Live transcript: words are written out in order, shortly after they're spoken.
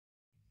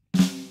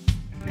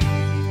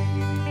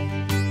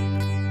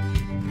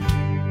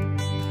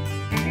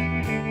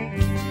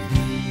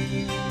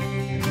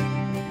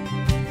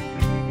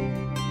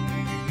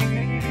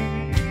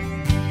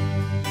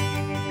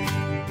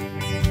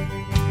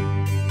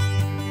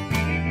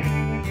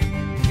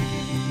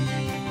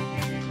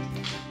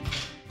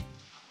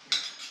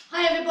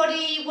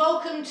everybody,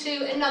 welcome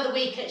to another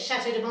week at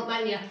Chateau de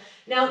Montmagny.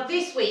 Now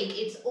this week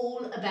it's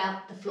all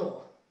about the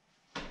floor.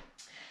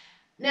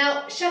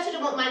 Now Chateau de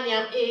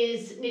Montmagny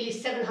is nearly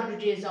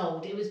 700 years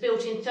old. It was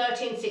built in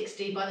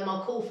 1360 by the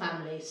Marcoux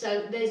family,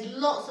 so there's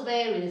lots of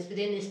areas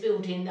within this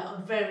building that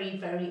are very,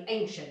 very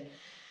ancient.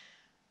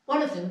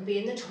 One of them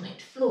being the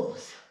Tomette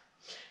floors.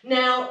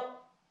 Now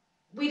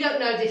we don't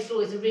know if this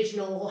floor is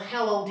original or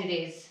how old it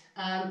is.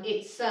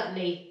 It's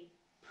certainly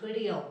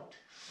pretty old.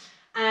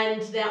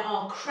 And there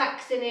are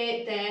cracks in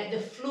it. The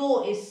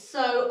floor is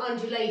so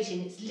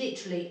undulating, it's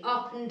literally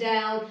up and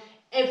down,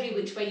 every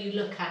which way you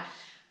look at.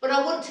 But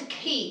I want to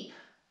keep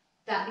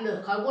that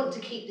look, I want to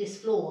keep this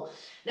floor.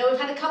 Now we've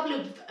had a couple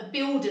of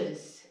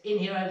builders in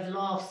here over the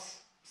last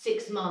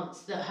 6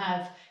 months that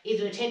have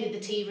either attended the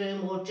tea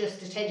room or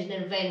just attended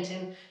an event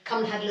and come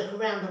and had a look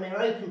around on their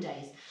open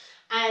days.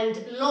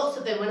 And lots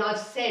of them, when I've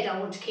said I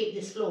want to keep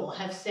this floor,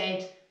 have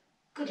said,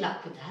 good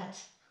luck with that.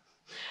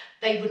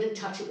 They wouldn't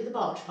touch it with a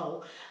barge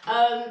pole.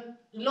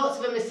 Lots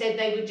of them have said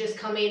they would just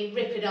come in,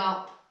 rip it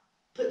up,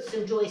 put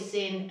some joists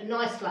in, a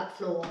nice flat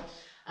floor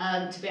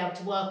to be able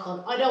to work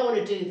on. I don't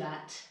want to do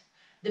that.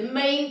 The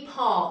main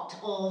part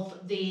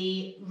of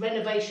the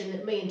renovation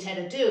that me and Ted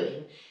are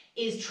doing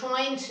is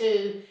trying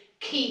to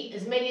keep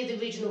as many of the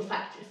original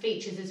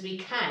features as we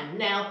can.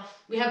 Now,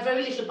 we have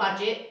very little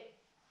budget,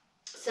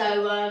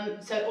 so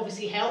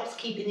obviously helps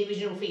keeping the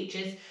original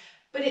features.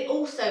 But it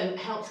also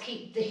helps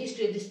keep the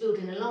history of this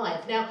building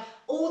alive. Now,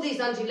 all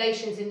these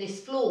undulations in this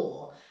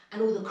floor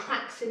and all the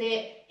cracks in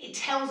it, it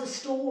tells a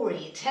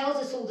story. It tells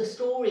us all the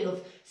story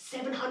of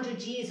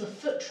 700 years of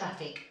foot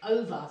traffic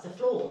over the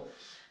floor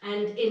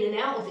and in and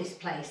out of this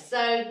place.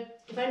 So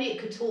if only it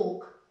could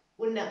talk,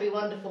 wouldn't that be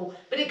wonderful?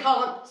 But it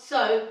can't,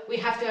 so we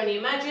have to only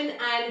imagine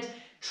and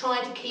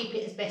try to keep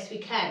it as best we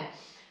can.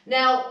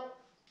 Now,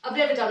 I've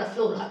never done a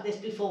floor like this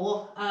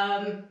before.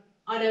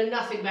 I know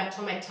nothing about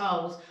Tomette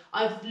tiles.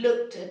 I've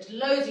looked at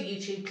loads of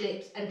YouTube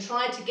clips and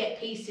tried to get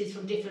pieces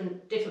from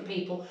different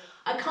people.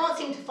 I can't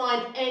seem to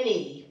find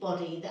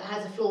anybody that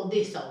has a floor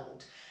this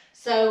old.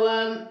 So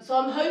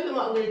I'm hoping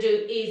what I'm going to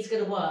do is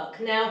going to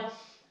work. Now,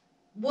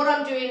 what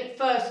I'm doing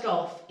first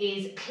off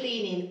is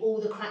cleaning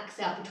all the cracks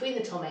out between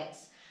the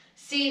Tomettes,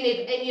 seeing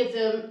if any of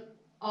them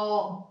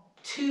are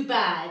too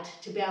bad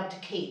to be able to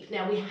keep.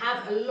 Now we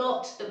have a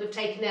lot that we've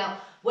taken out.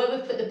 Where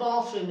we've put the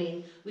bathroom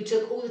in, we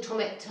took all the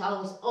Tomette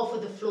tiles off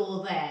of the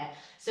floor there.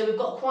 So we've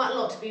got quite a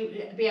lot to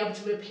be able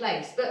to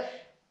replace. But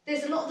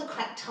there's a lot of the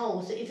cracked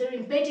tiles that if they're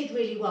embedded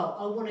really well,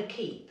 I want to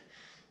keep.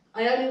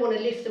 I only want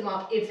to lift them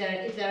up if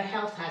they're a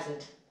health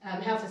hazard,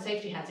 health and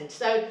safety hazard.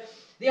 So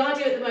the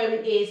idea at the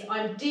moment is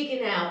I'm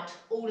digging out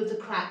all of the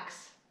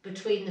cracks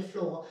between the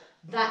floor.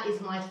 That is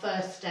my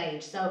first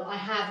stage. So I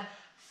have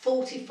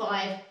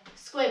 45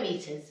 square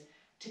metres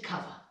to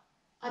cover.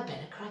 I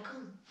better crack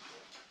on.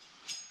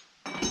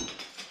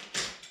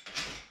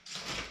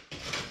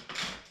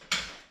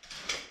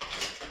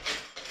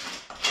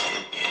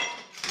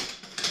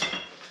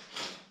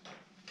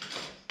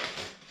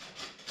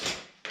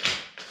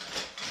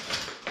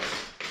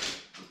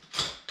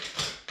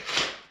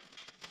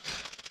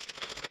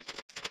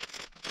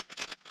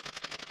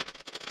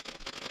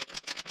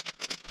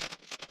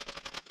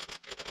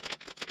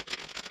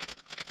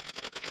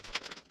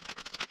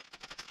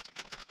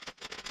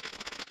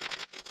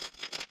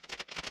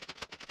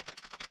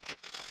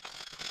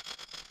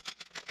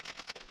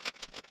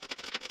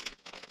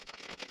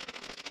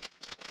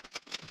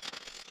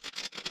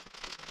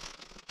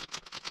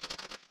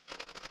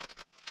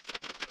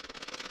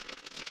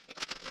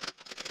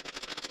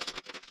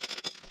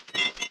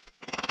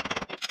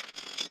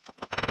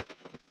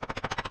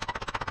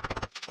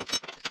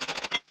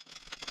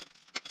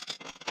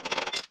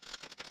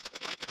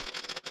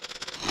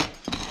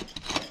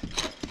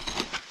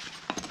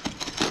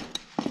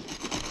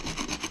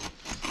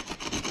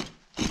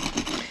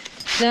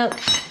 Now,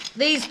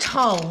 these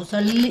tiles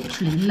are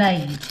literally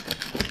laid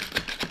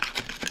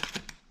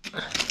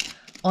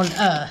on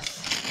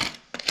earth,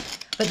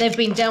 but they've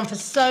been down for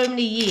so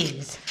many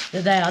years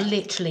that they are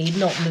literally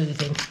not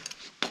moving.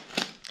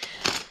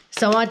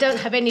 So I don't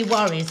have any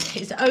worries.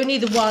 It's only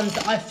the ones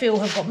that I feel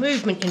have got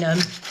movement in them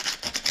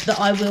that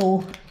I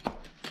will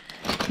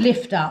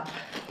lift up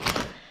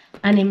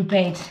and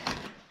embed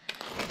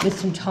with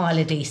some tile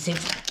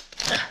adhesive.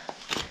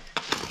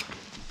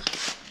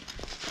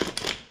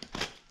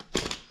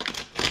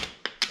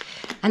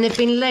 And they've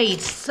been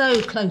laid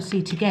so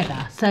closely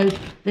together, so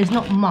there's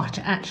not much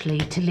actually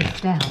to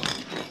lift out.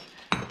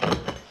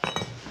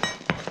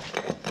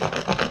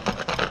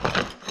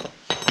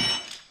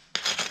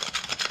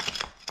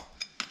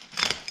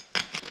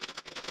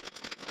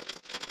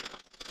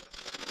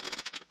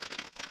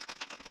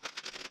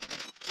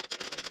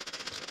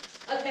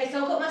 Okay,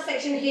 so I've got my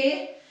section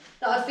here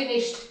that I've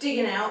finished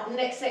digging out. The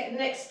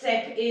next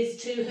step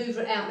is to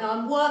hoover it out. Now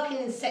I'm working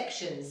in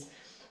sections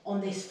on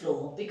this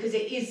floor because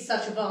it is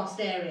such a vast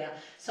area,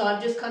 so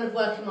I'm just kind of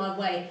working my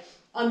way.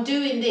 I'm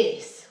doing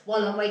this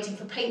while I'm waiting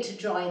for paint to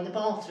dry in the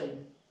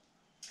bathroom,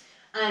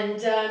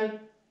 and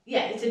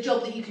yeah, it's a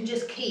job that you can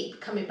just keep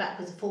coming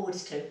backwards and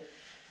forwards to.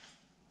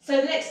 So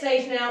the next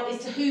stage now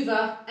is to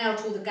hoover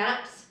out all the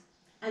gaps,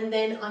 and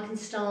then I can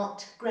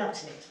start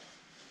grouting it.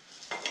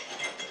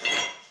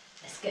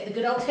 Let's get the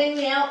good old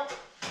Henry out.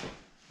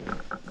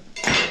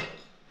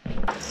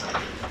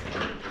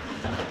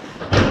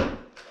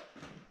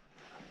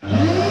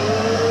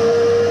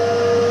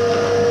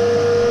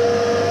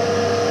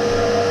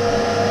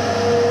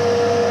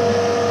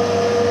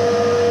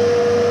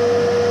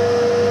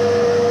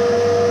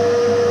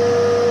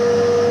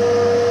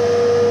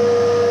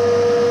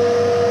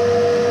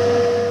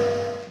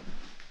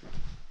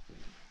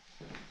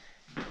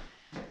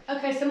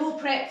 Okay, some more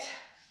prepped,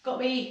 got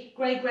me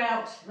grey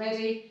grout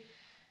ready,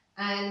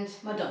 and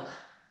my dog,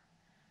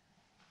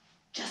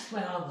 just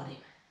where I want him.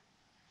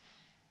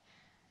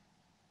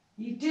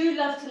 You do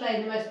love to lay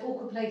in the most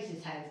awkward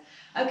places, Hans.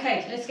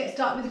 Okay, let's get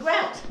started with the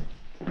grout.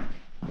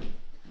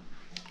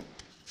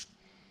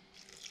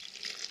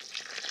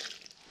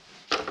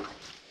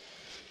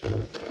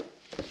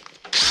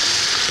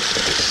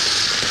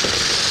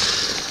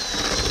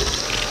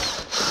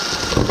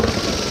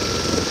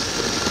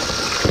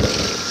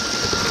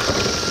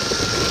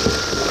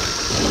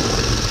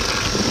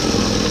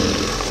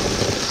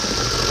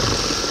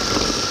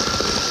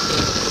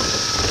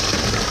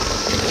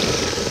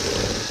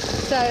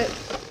 So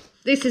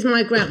this is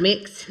my grout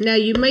mix. Now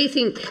you may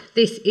think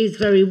this is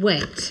very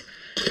wet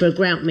for a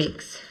grout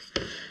mix,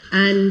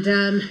 and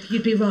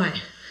you'd be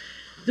right.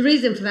 The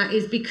reason for that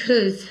is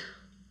because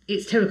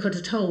it's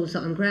terracotta tiles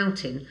that I'm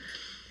grouting.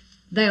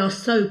 They are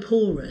so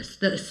porous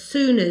that as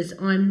soon as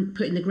I'm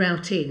putting the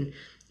grout in,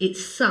 it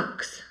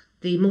sucks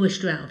the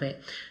moisture out of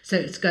it, so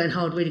it's going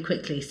hard really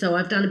quickly. So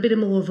I've done a bit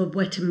more of a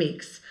wetter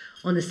mix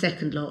on the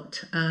second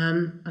lot.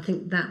 I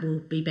think that will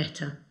be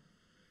better.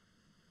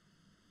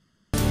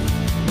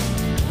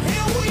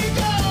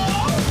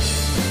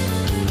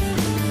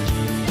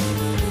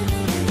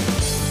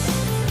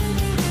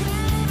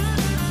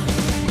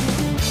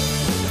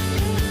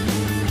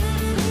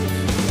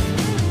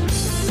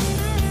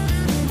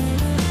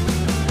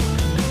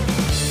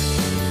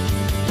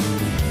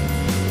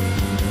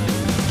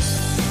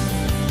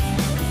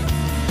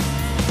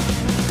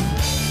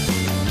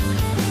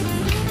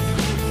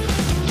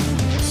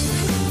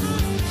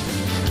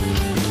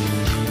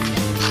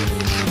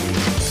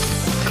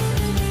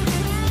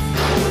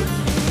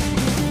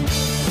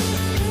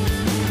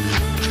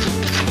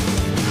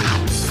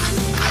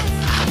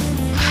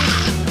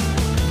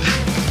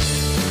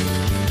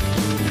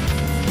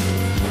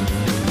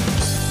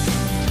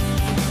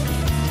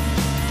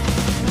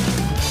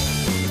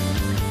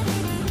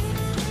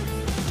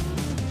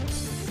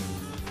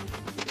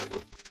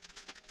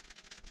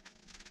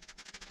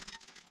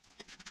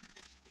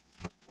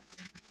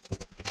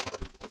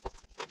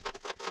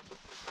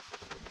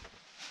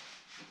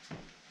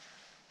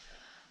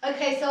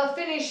 Okay, so I've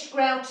finished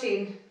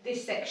grouting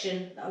this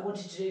section that I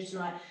wanted to do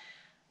tonight.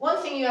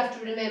 One thing you have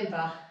to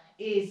remember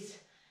is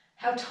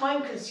how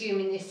time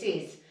consuming this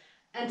is,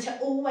 and to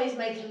always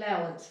make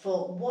allowance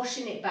for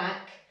washing it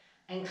back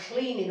and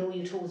cleaning all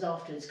your tools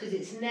afterwards, because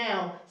it's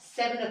now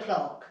 7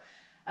 o'clock.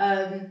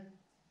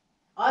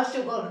 I've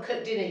still got to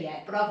cook dinner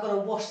yet, but I've got to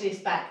wash this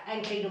back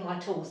and clean all my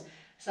tools.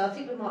 So I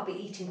think we might be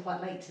eating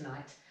quite late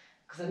tonight,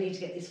 because I need to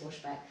get this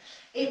washed back.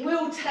 It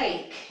will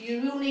take,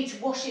 you will need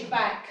to wash it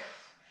back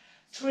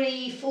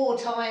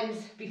 3-4 times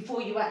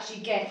before you actually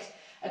get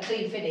a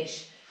clean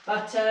finish.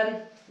 But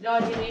the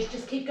idea is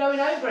just keep going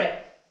over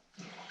it.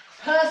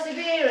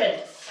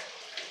 Perseverance.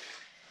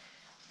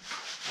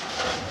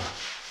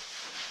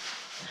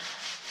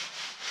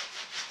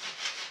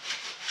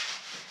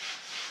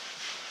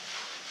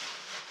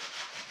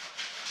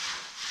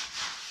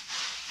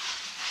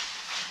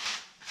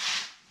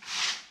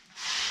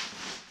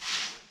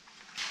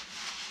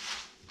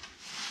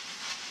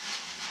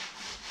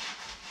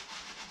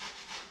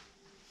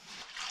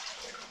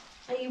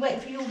 Are you waiting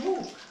for your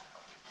walk?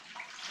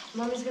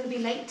 Mummy's going to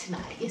be late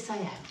tonight. Yes, I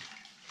am.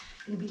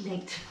 Going to be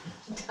late.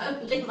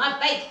 Don't lick my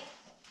face.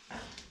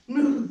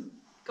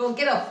 Go on,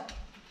 get off.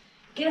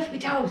 Get off my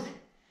toes.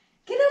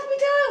 Get off my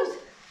toes.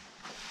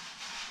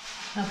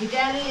 I'll be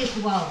down in a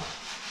little while.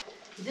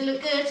 Does it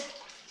look good?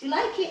 Do you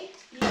like it?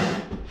 Yeah.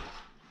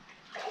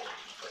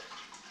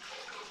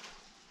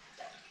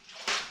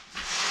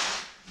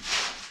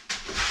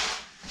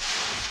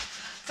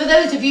 For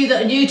those of you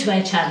that are new to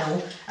our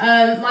channel,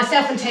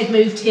 myself and Ted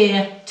moved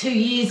here 2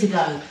 years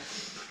ago,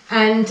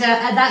 and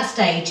at that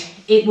stage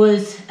it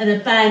was an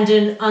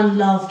abandoned,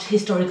 unloved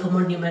historical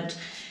monument.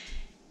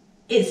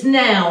 It's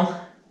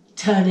now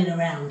turning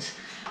around.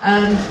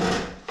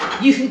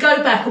 You can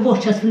go back and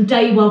watch us from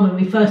day one when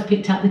we first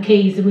picked up the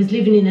keys and was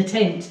living in a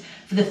tent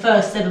for the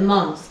first 7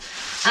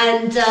 months,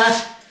 and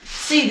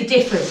see the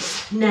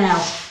difference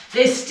now.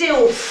 There's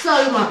still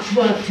so much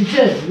work to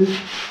do,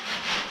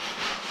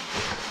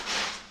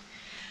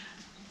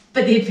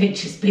 but the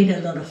adventure's been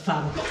a lot of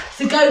fun.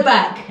 So go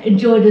back and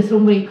join us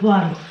on week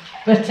 1.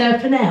 But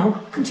for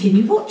now,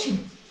 continue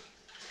watching.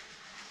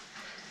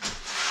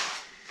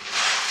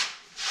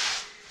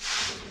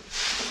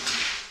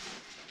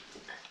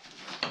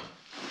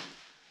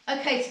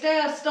 Okay,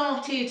 today I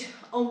started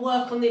on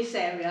work on this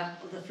area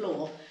of the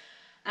floor,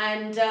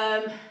 and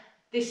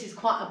this is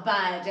quite a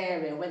bad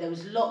area where there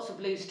was lots of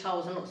loose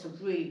tiles and lots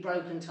of really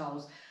broken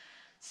tiles.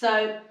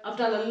 So I've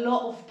done a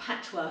lot of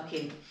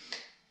patchworking,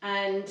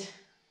 and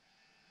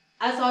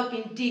as I've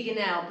been digging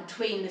out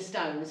between the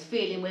stones,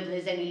 feeling whether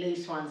there's any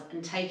loose ones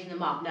and taking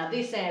them up. Now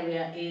this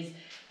area is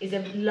a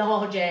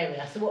large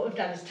area, so what we've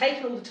done is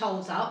taken all the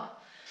tiles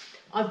up.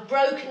 I've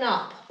broken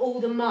up all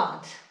the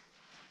mud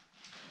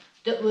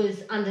that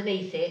was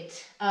underneath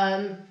it.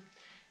 Now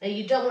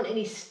you don't want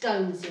any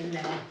stones in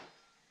there,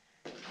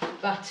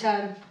 but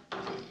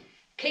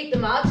keep the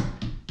mud,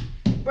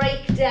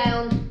 break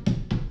down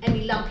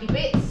any lumpy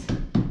bits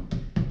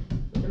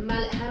with a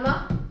mallet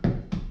hammer.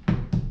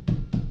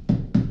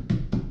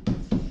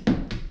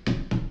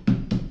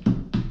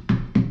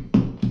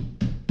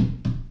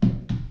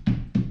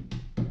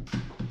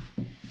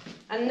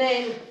 And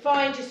then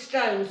find your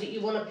stones that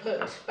you want to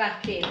put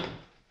back in.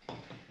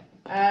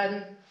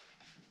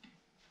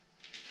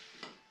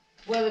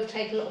 Where we've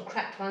taken a lot of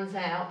cracked ones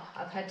out,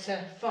 I've had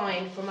to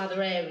find from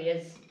other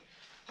areas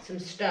some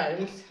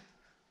stones.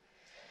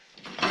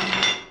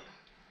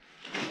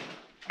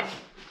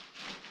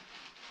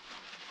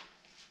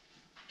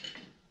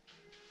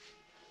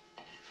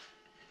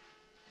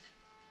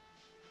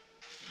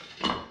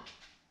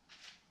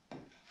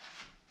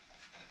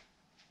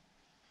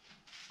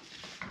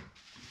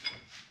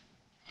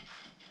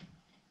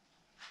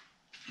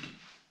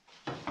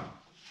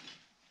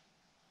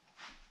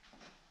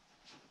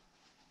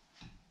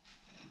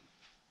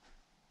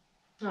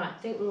 Right,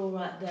 I think we're all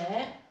right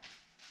there.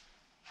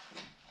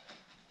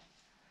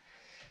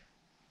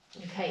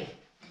 Okay.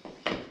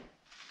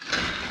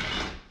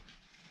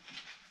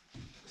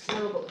 So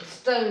now we've got the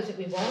stones that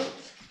we want.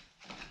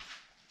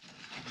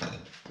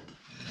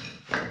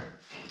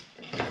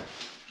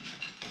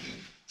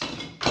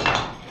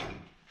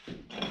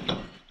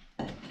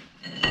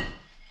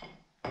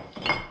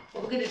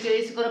 What we're going to do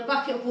is we've got a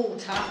bucket of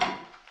water.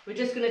 We're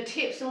just going to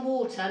tip some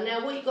water.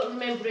 Now what you've got to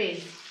remember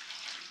is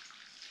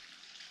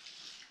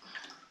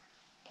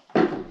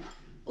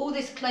all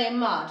this clay and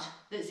mud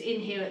that's in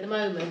here at the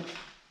moment,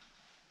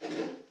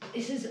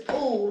 this is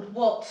all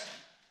what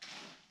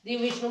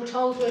the original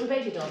tiles were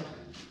embedded on.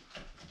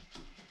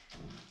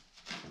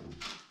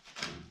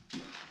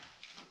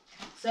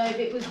 So if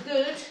it was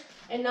good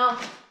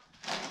enough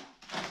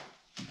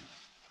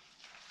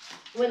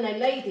when they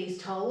laid these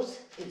tiles,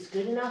 it's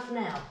good enough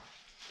now.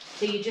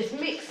 So you just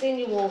mix in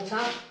your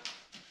water,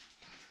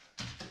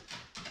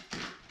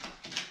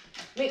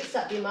 mix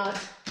up your mud,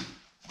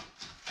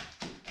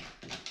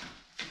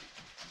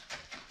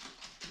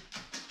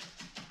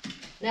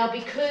 now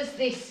because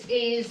this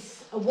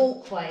is a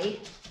walkway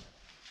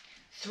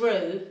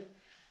through,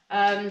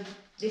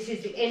 this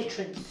is the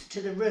entrance to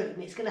the room,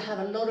 it's going to have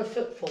a lot of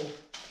footfall,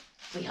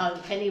 we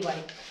hope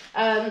anyway.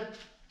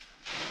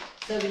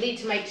 So we need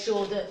to make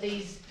sure that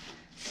these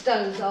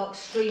stones are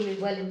extremely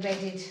well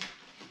embedded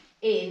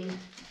in.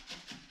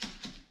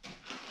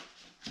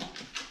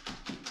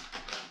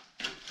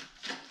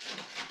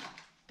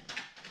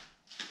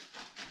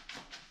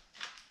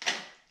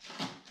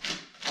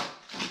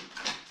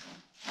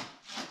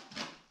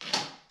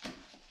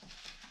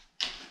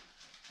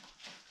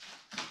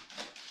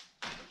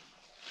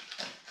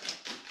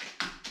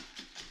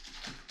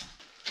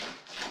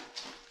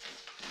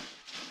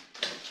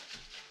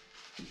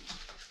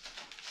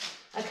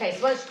 Okay,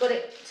 so once you've got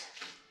it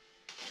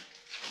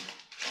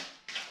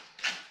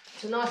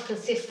to a nice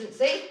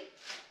consistency,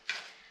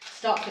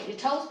 start putting your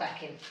tiles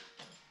back in.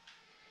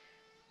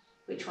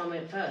 Which one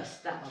went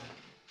first? That one.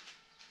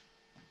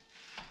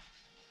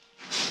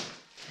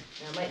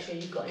 Now make sure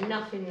you've got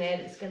enough in there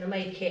that's going to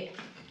make it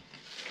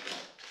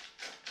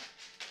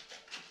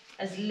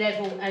as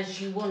level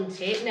as you want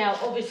it. Now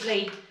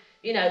obviously,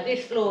 you know,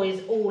 this floor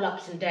is all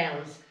ups and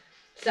downs.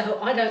 So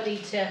I don't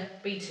need to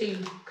be too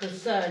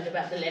concerned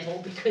about the level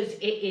because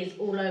it is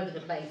all over the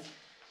place.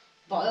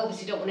 But I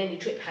obviously don't want any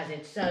trip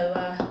hazards. So,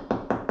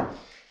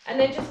 and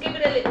then just give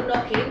it a little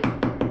knock in.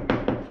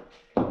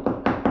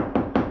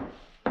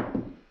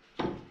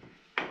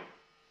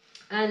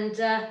 And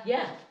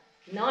yeah,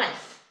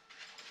 nice,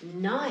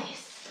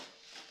 nice.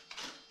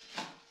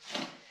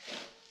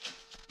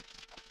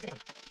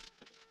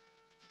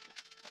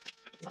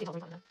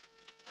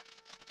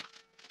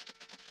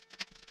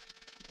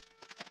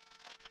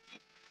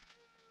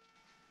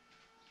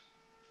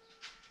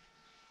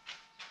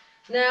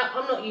 Now,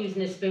 I'm not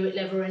using a spirit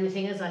level or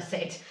anything, as I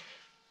said.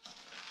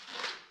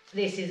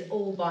 This is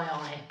all by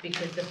eye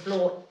because the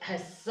floor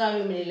has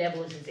so many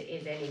levels as it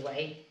is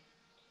anyway.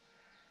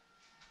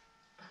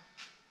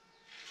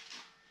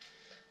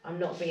 I'm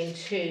not being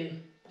too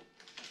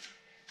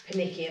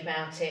panicky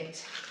about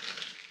it.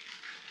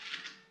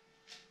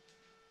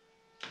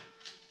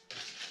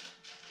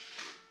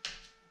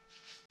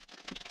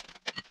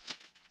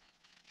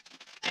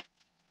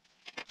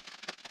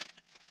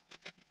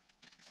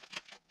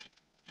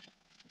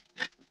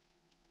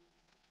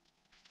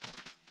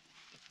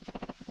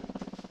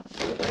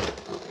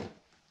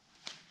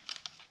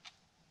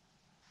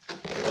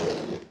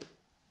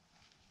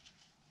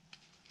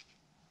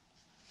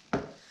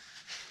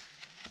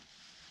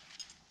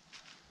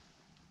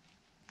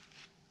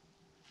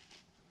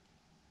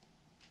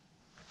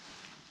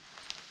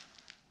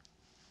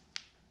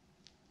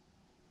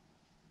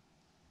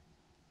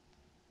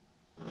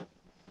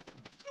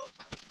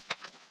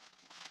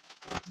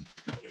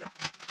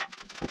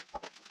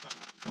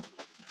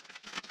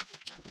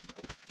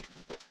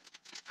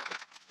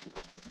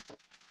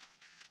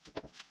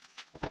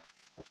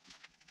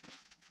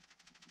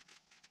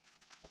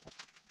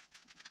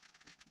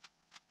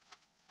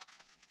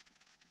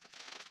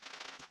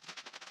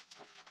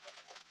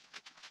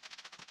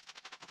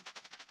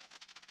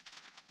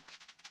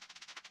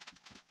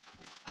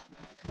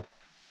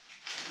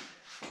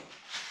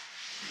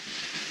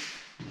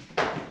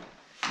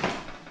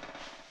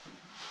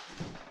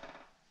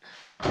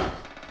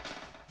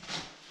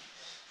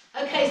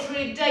 Okay, so we're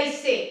in day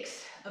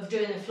 6 of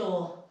doing the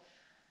floor.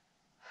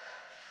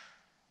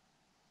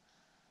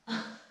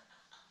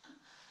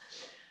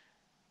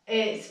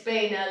 It's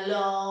been a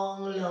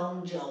long,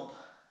 long job.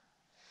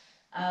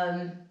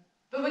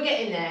 But we're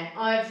getting there.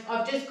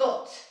 I've just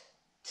got,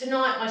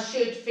 tonight I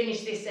should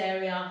finish this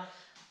area,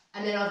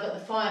 and then I've got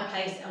the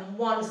fireplace and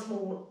one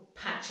small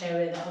patch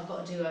area that I've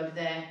got to do over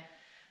there.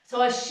 So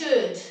I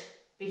should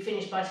be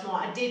finished by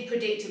tomorrow. I did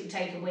predict it would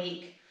take a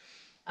week.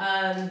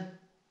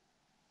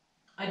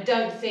 I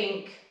don't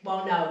think,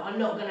 well no, I'm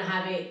not going to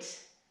have it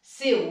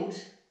sealed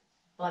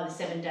by the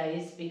 7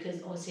 days,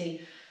 because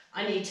obviously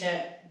I need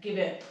to give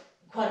it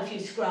quite a few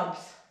scrubs.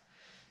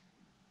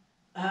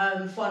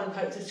 Final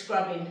coats of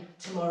scrubbing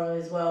tomorrow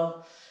as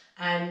well,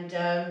 and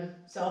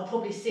so I'll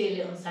probably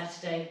seal it on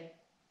Saturday.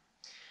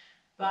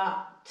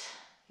 But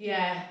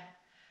yeah,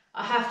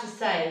 I have to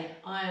say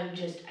I am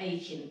just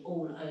aching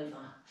all over,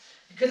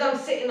 because I'm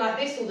sitting like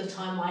this all the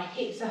time. My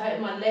hips are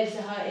hurting, my legs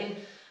are hurting,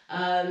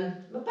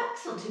 my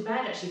back's not too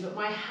bad actually, but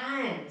my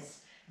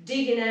hands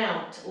digging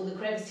out all the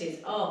crevices,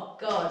 oh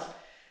god,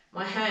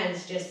 my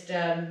hands just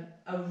are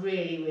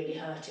really, really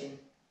hurting,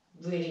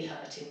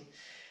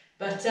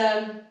 but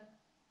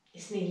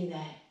it's nearly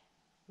there.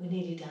 We're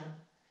nearly done.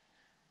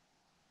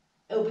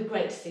 It'll be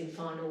great to see the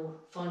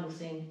final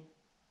thing.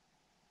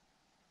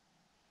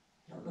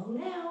 Not long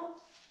now.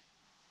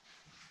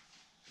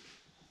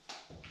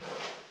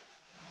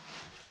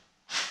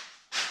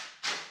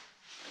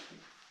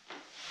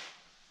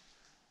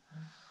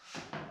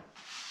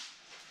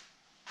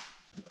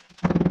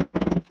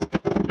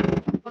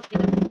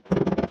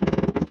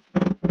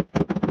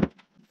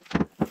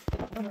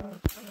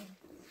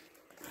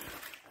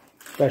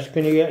 Bess,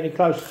 can you get any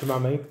closer to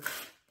Mummy?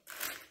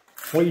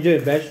 What are you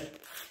doing, Bess?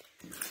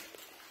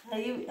 Are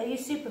you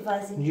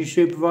supervising? Are you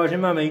supervising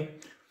Mummy?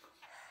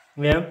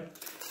 Yeah?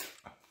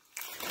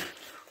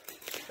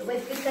 But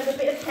we've just had a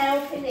bit of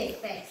help in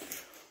it,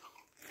 Bess.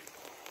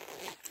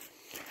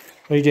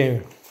 What are you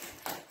doing?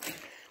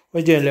 What are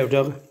you doing, little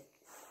dog?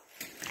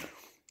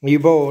 Are you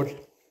bored?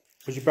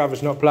 Because your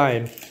brother's not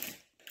playing?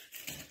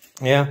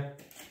 Yeah?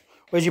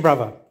 Where's your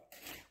brother?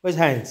 Where's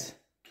Hans?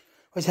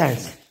 Where's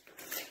Hans?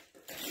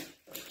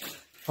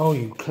 Oh,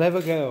 you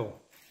clever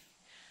girl.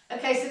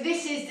 Okay, so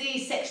this is the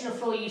section of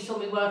floor you saw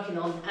me working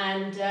on,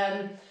 and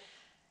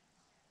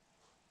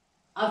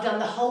I've done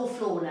the whole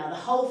floor now. The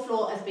whole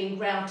floor has been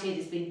grouted,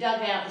 it's been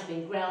dug out, it's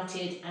been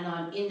grouted, and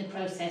I'm in the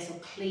process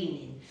of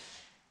cleaning.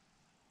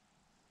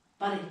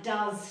 But it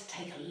does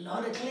take a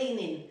lot of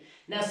cleaning.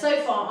 Now,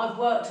 so far, I've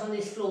worked on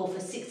this floor for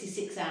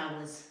 66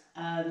 hours.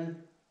 I'm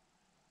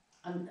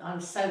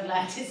so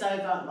glad it's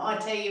over. I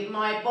tell you,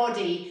 my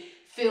body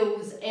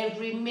feels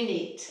every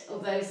minute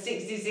of those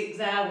 66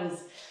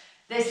 hours.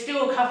 There's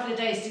still a couple of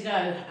days to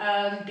go,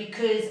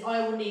 because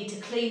I will need to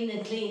clean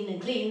and clean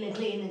and clean and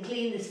clean and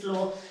clean this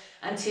floor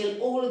until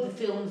all of the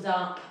film's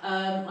up.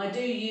 I do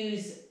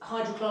use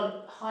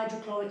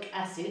hydrochloric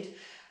acid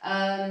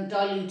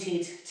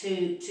diluted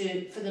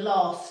for the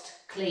last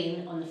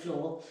clean on the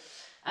floor.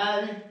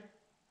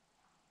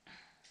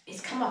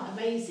 It's come up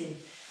amazing.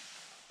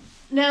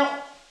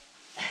 Now,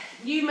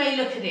 you may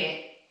look at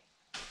it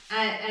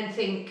and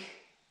think,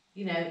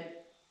 you know,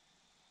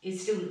 it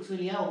still looks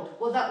really old.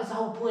 Well, that was the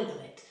whole point of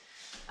it.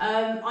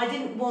 I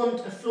didn't want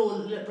a floor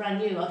that looked brand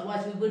new,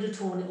 otherwise we would have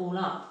torn it all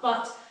up.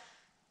 But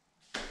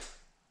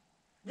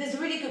there's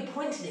a really good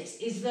point to this,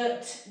 is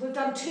that we've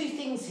done two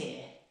things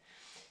here.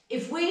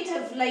 If we'd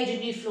have laid a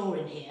new floor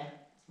in here,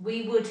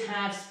 we would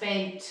have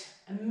spent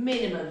a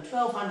minimum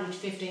 1,200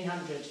 to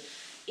 1,500,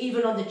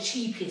 even on the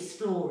cheapest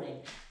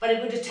flooring. But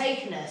it would have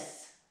taken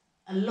us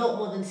a lot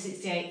more than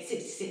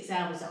 66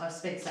 hours that I've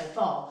spent so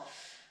far.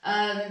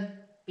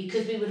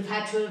 Because we would have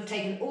had to have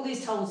taken all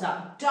these holes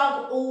up,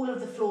 dug all of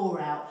the floor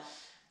out,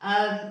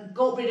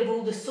 got rid of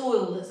all the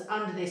soil that's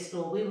under this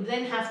floor. We would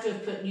then have to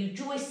have put new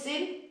joists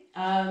in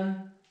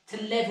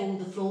to level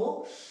the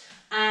floor,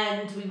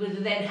 and we would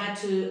have then had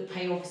to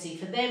pay obviously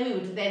for them. We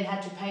would have then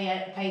had to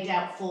paid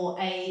out for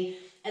a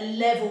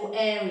level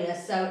area,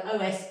 so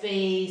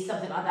OSB,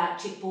 something like that,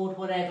 chipboard,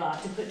 whatever,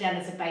 to put down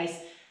as a base,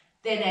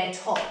 then our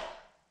top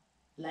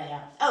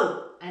layer.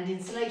 Oh, and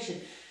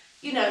insulation.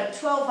 You know,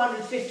 1,200,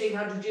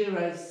 1,500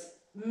 euros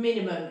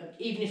minimum,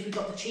 even if we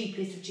got the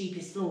cheapest of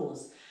cheapest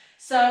floors.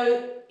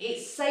 So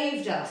it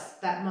saved us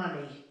that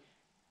money.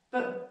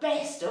 But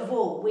best of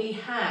all, we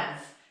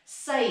have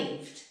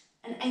saved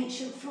an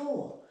ancient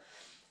floor.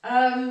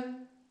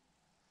 And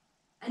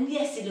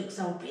yes, it looks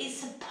old, but it's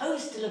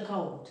supposed to look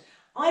old.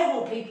 I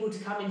want people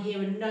to come in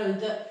here and know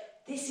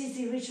that this is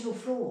the original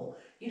floor.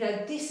 You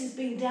know, this has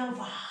been down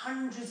for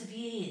hundreds of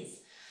years.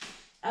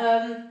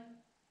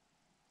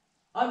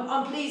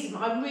 I'm pleased,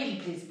 I'm really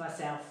pleased with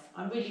myself.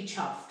 I'm really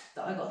chuffed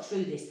that I got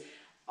through this.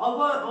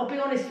 I'll be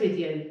honest with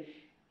you,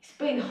 it's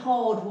been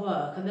hard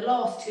work, and the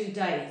last 2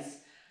 days,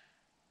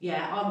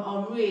 yeah,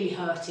 I'm really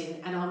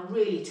hurting and I'm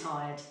really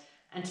tired.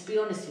 And to be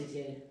honest with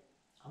you,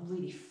 I'm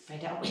really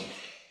fed up with it.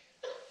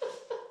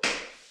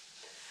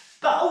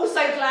 But also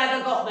glad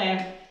I got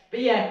there. But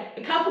yeah,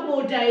 a couple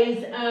more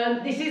days.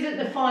 This isn't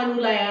the final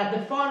layer.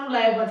 The final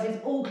layer, once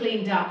it's all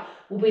cleaned up,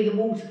 will be the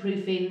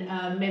waterproofing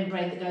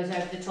membrane that goes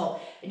over the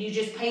top. And you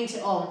just paint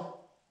it on,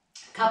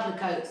 a couple of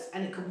coats,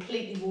 and it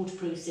completely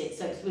waterproofs it.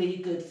 So it's really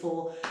good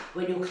for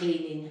when you're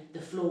cleaning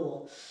the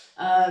floor.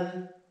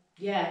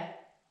 Yeah.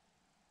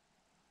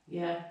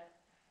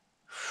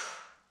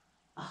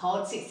 A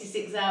hard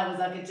 66 hours,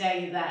 I can tell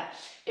you that.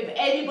 If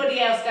anybody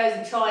else goes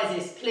and tries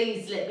this,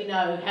 please let me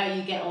know how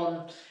you get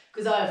on,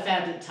 because I have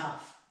found it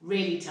tough,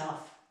 really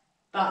tough,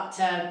 but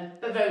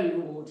very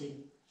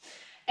rewarding.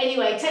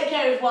 Anyway, take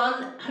care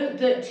everyone. Hope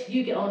that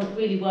you get on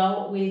really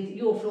well with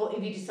your floor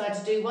if you decide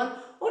to do one,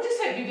 or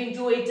just hope you've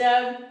enjoyed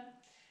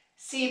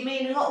seeing me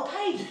in a lot of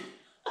pain.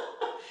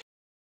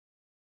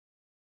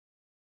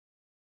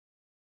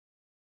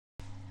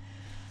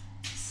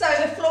 So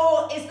the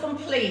floor is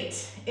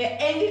complete. It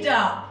ended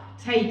up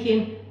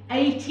taking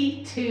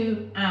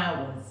 82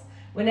 hours.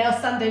 We're now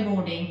Sunday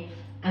morning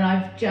and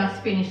I've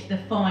just finished the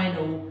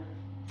final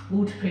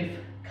waterproof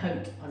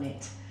coat on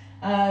it.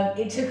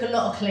 It took a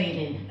lot of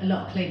cleaning,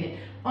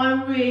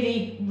 I'm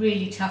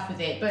really tough with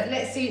it, but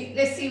let's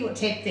see what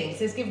Ted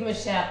thinks. Let's give him a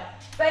shout.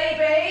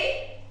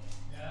 Baby!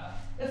 Yeah?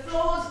 The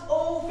floor's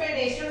all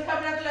finished. You want to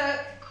come and have a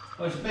look?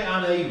 Oh, it's a bit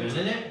uneven,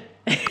 isn't it?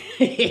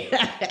 Yeah.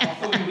 I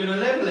thought you were going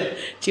to level it.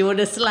 Do you want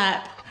a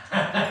slap?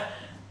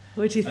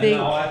 What do you think?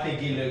 No, I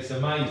think it looks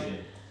amazing.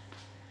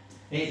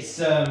 It's,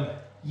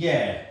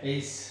 yeah,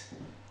 it's,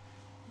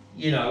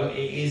 you know, it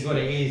is what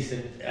it is.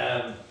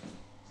 And,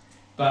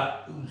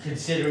 but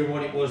considering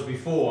what it was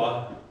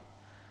before,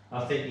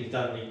 I think you've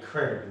done an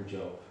incredible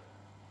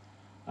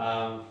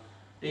job.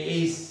 It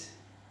is,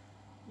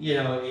 you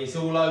know, it's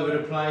all over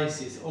the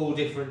place. It's all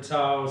different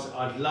tiles.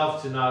 I'd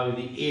love to know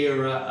the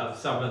era of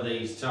some of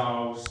these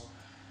tiles.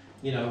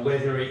 You know,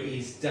 whether it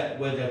is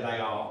whether they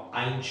are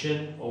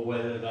ancient or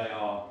whether they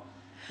are,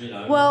 you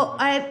know. Well,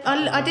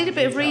 I did a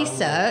bit of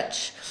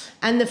research,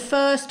 and the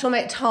first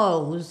Tomet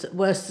tiles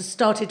were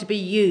started to be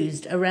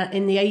used around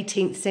in the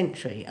 18th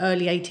century,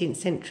 early 18th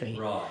century.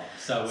 Right.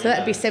 So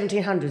that'd be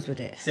 1700s, would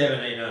it?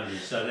 1700s.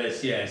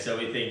 So so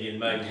we're thinking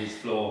maybe this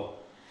floor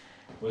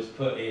was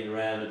put in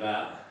around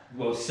about.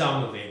 Well,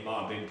 some of it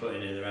might have been put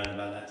in around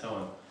about that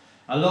time.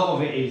 A lot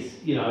of it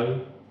is, you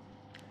know.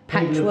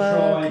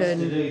 Patchwork to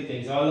do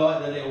things. I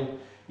like the little,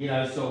 you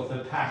know, sort of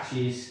the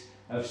patches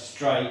of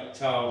straight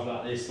tiles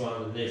like this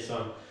one and this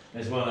one.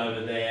 There's one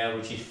over there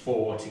which is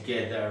 4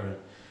 together, and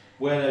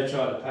where they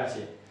try to patch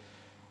it.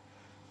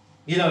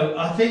 You know,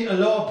 I think a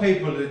lot of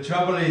people, the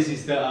trouble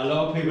is that a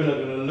lot of people are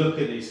going to look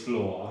at this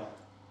floor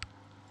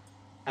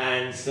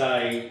and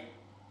say,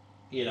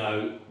 you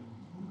know,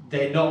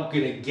 they're not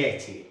going to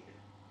get it.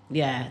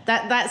 Yeah,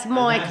 that's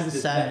my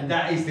concern.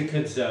 That is the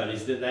concern,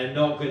 is that they're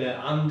not going to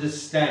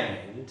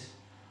understand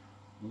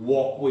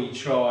what we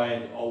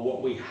try or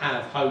what we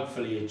have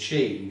hopefully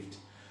achieved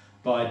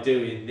by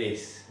doing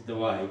this the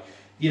way.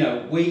 You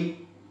know,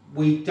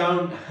 we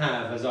don't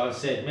have, as I've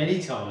said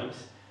many times,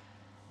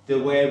 the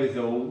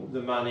wherewithal,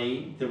 the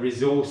money, the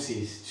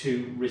resources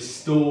to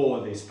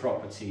restore this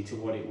property to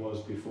what it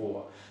was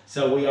before.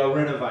 So we are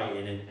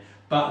renovating it.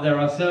 But there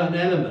are certain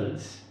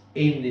elements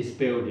in this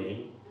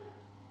building,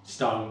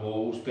 stone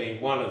walls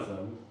being one of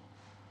them,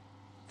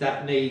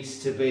 that needs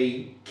to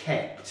be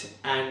kept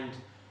and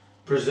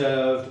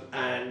preserved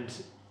and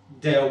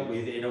dealt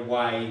with in a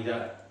way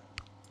that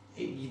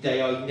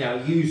they are now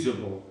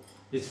usable.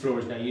 This floor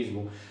is now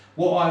usable.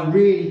 What I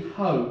really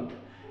hope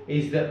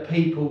is that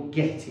people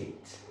get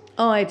it.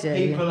 Oh, I do.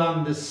 People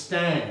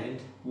understand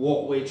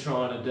what we're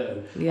trying to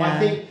do. Yeah. I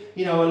think,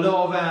 you know, a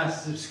lot of our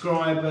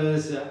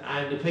subscribers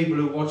and the people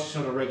who watch us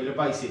on a regular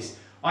basis,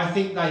 I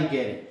think they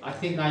get it. I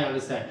think they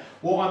understand.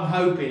 What I'm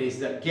hoping is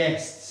that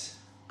guests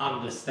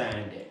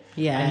understand it.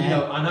 Yeah. And, you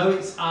know, I know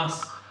it's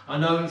us, I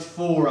know it's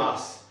for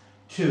us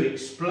to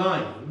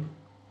explain,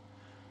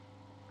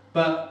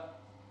 but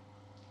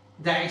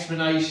that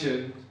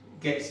explanation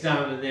gets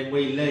done and then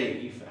we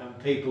leave and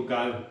people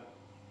go,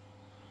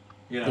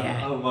 you know,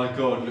 yeah. Oh my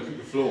God, look at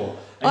the floor.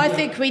 And I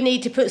think we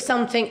need to put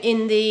something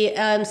in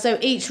the, so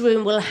each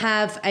room will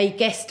have a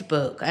guest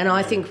book, and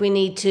I think we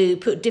need to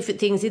put different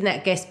things in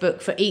that guest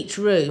book for each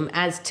room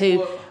as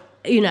to,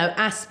 you know,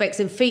 aspects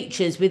and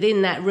features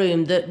within that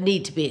room that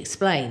need to be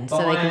explained so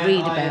they can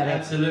read about it. I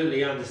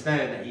absolutely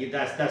understand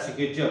that. That's a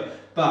good job.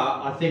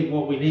 But I think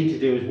what we need to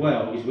do as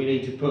well is we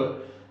need to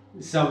put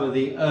some of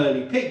the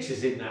early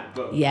pictures in that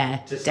book. Yeah,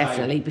 to say,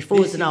 definitely.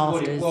 Befores and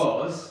afters. This is what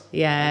it was,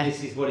 yeah. And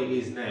this is what it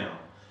is now.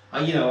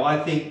 You know,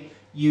 I think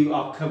you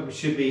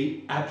should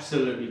be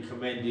absolutely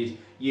commended.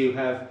 You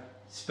have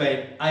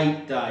spent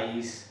 8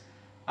 days,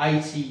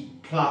 80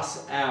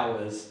 plus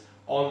hours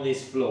on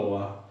this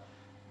floor,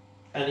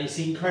 and it's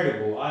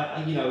incredible.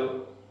 You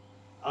know,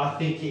 I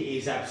think it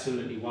is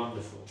absolutely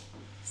wonderful.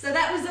 So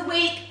that was a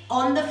week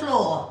on the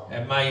floor.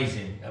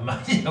 Amazing,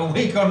 a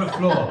week on the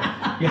floor.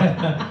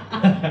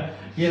 Yeah.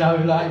 You know,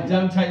 like,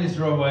 don't take this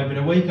the wrong way, but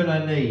a week on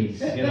her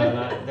knees, you know,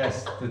 like,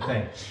 that's the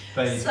thing.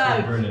 But it's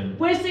been brilliant.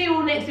 We'll see you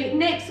all next week.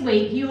 Next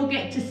week, you'll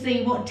get to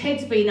see what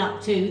Ted's been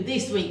up to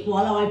this week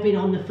while I've been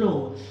on the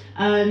floor.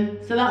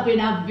 So that'll be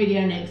another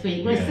video next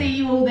week. We'll see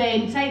you all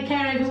then. Take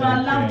care,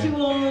 everyone. Loved you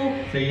all.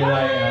 See you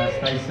later.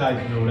 Stay safe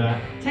and all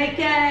that. Take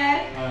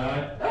care.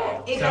 Alright.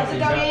 Oh, here comes the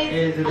doggies.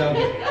 Here's the doggy.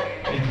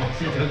 What's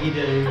the doggy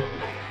do?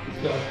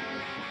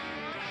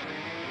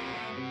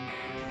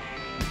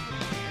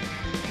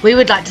 We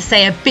would like to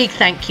say a big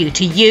thank you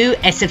to you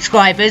as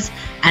subscribers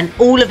and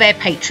all of our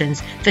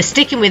patrons for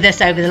sticking with us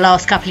over the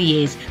last couple of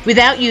years.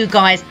 Without you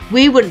guys,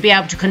 we wouldn't be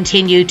able to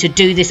continue to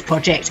do this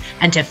project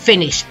and to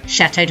finish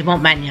Chateau de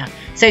Montmagny.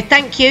 So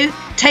thank you,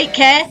 take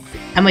care,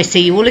 and we'll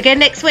see you all again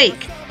next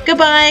week.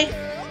 Goodbye.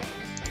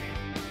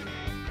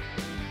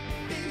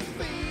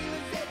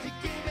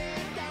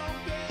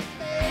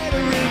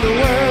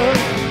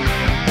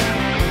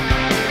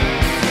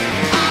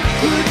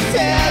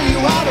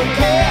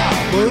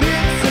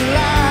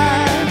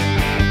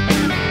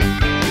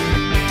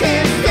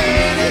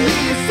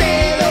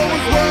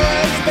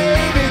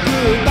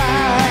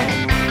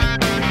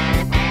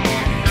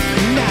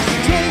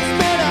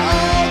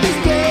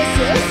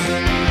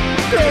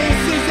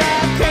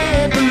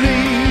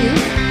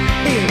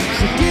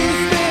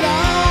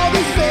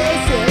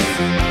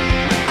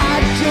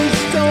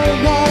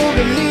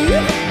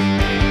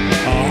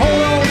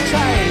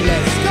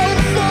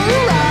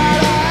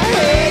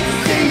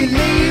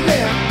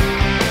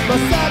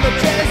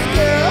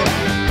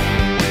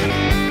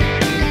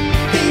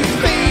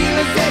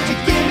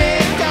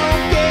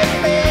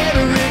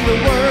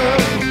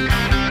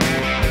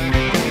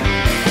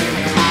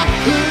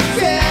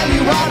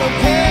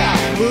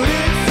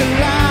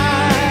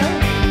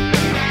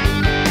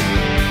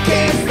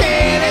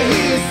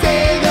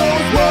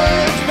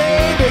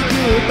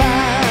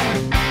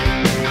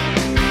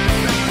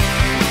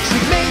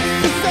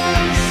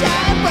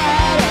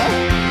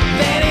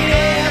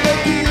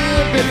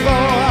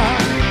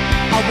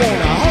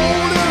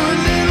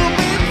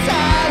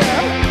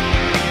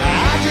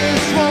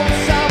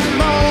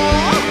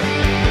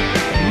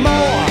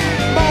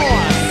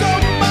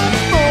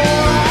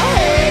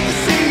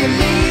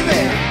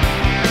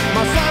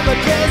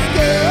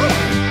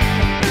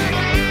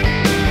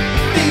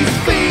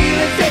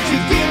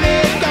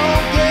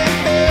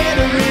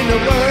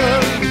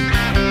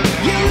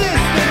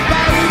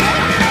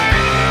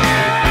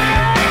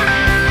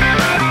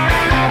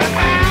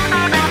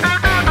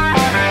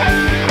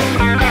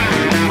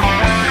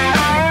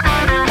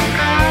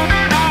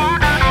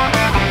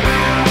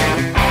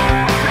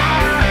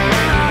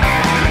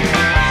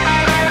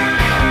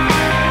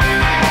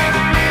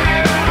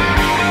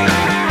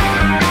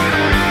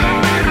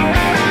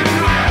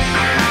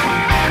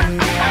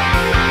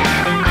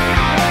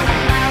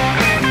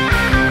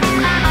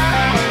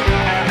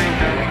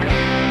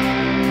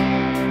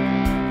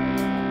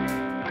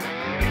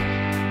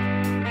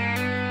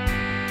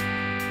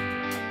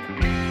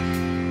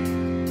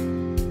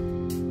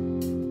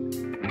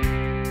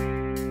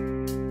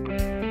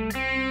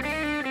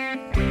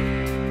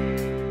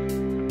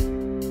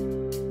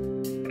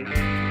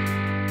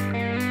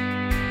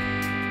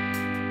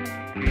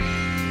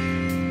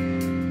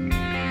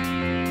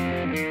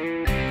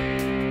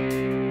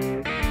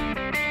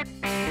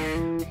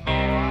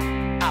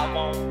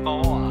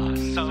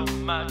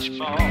 much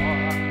more.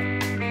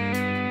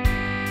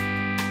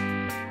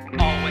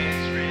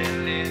 Always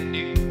really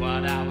knew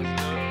what I was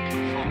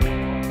looking for.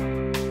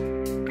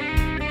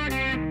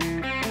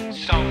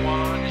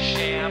 Someone to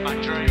share my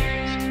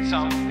dreams,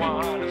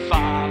 someone to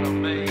follow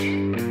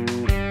me.